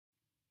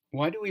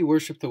Why do we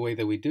worship the way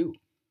that we do?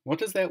 What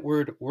does that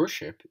word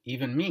worship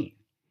even mean?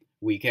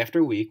 Week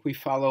after week, we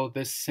follow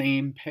this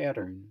same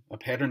pattern, a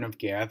pattern of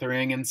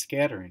gathering and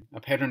scattering, a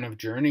pattern of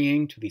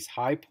journeying to these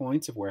high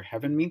points of where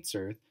heaven meets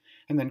earth,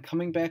 and then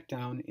coming back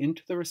down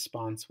into the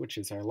response which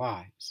is our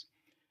lives.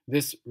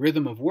 This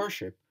rhythm of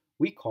worship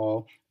we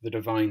call the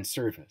divine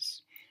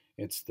service.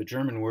 It's the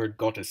German word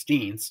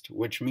Gottesdienst,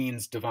 which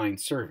means divine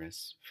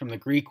service, from the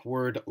Greek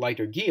word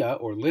liturgia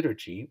or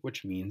liturgy,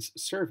 which means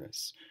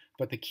service.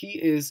 But the key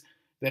is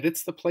that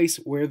it's the place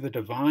where the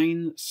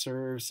divine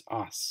serves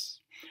us,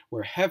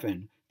 where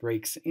heaven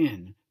breaks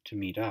in to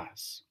meet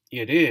us.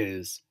 It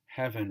is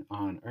heaven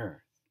on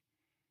earth.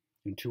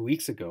 And 2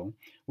 weeks ago,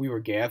 we were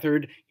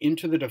gathered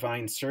into the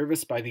divine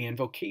service by the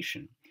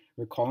invocation,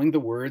 recalling the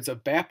words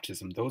of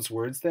baptism, those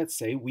words that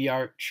say we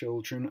are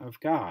children of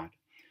God.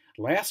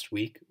 Last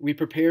week, we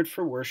prepared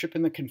for worship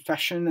in the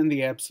confession and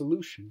the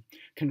absolution,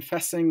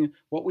 confessing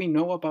what we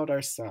know about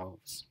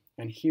ourselves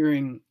and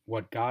hearing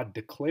what God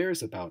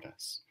declares about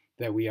us,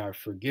 that we are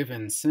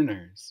forgiven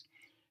sinners.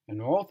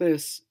 And all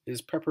this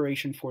is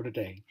preparation for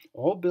today,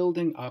 all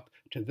building up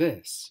to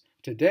this.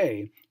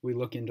 Today, we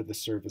look into the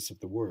service of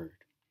the Word.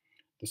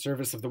 The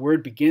service of the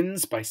Word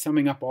begins by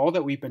summing up all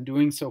that we've been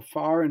doing so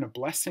far in a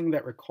blessing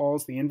that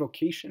recalls the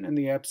invocation and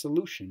the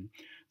absolution.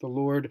 The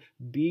Lord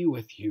be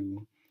with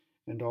you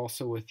and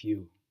also with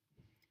you.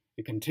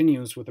 It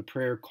continues with a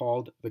prayer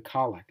called the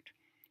Collect.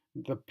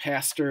 The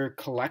pastor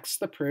collects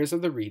the prayers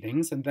of the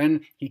readings, and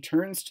then he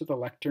turns to the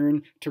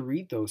lectern to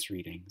read those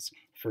readings,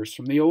 first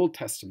from the Old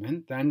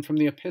Testament, then from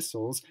the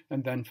epistles,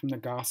 and then from the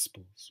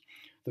Gospels.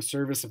 The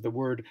service of the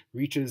Word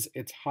reaches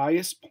its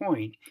highest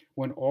point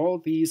when all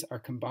these are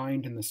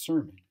combined in the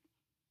sermon.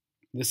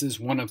 This is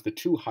one of the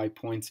two high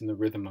points in the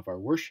rhythm of our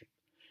worship.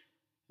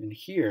 And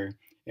here,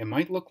 it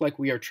might look like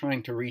we are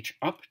trying to reach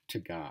up to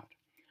God.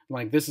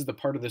 Like this is the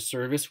part of the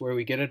service where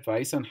we get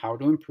advice on how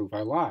to improve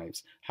our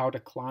lives, how to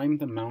climb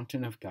the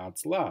mountain of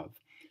God's love.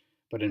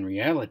 But in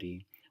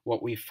reality,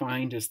 what we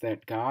find is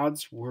that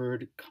God's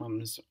word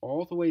comes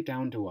all the way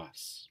down to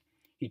us.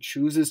 He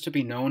chooses to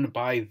be known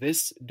by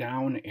this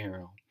down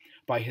arrow,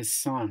 by his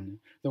Son,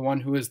 the one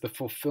who is the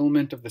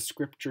fulfillment of the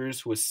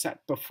scriptures, who is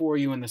set before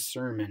you in the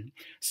sermon,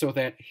 so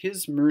that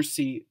his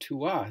mercy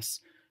to us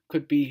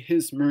could be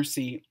his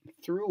mercy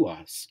through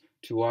us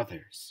to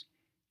others.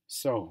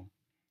 So,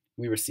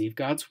 we receive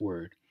God's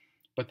word,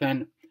 but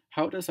then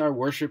how does our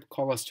worship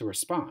call us to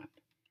respond?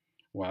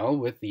 Well,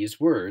 with these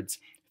words,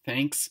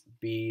 thanks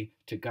be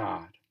to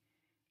God.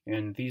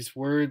 And these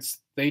words,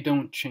 they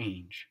don't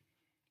change.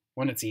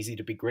 When it's easy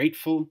to be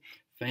grateful,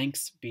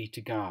 thanks be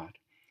to God.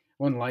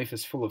 When life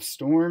is full of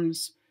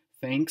storms,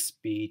 thanks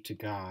be to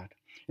God.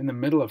 In the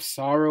middle of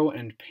sorrow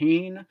and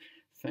pain,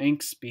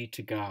 thanks be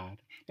to God.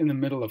 In the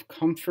middle of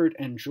comfort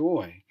and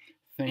joy,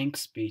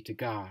 thanks be to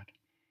God.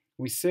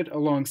 We sit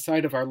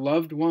alongside of our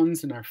loved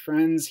ones and our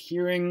friends,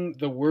 hearing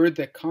the word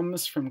that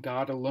comes from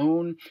God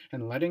alone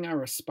and letting our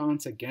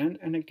response again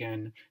and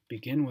again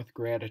begin with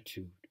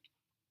gratitude.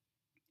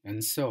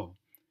 And so,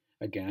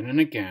 again and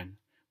again,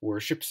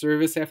 worship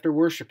service after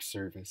worship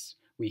service,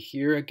 we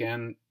hear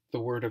again the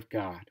word of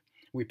God.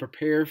 We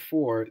prepare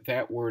for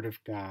that word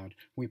of God.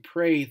 We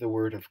pray the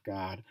word of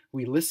God.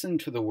 We listen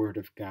to the word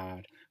of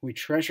God. We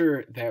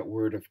treasure that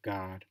word of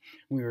God.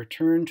 We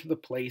return to the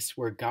place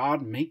where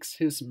God makes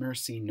his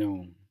mercy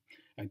known.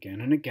 Again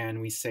and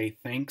again, we say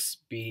thanks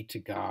be to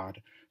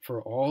God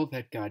for all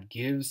that God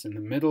gives in the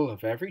middle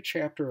of every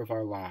chapter of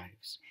our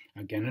lives.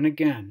 Again and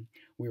again,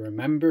 we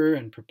remember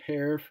and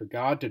prepare for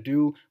God to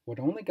do what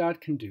only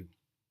God can do,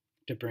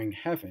 to bring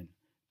heaven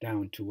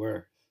down to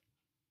earth.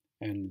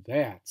 And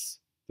that's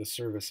the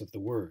service of the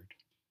Word.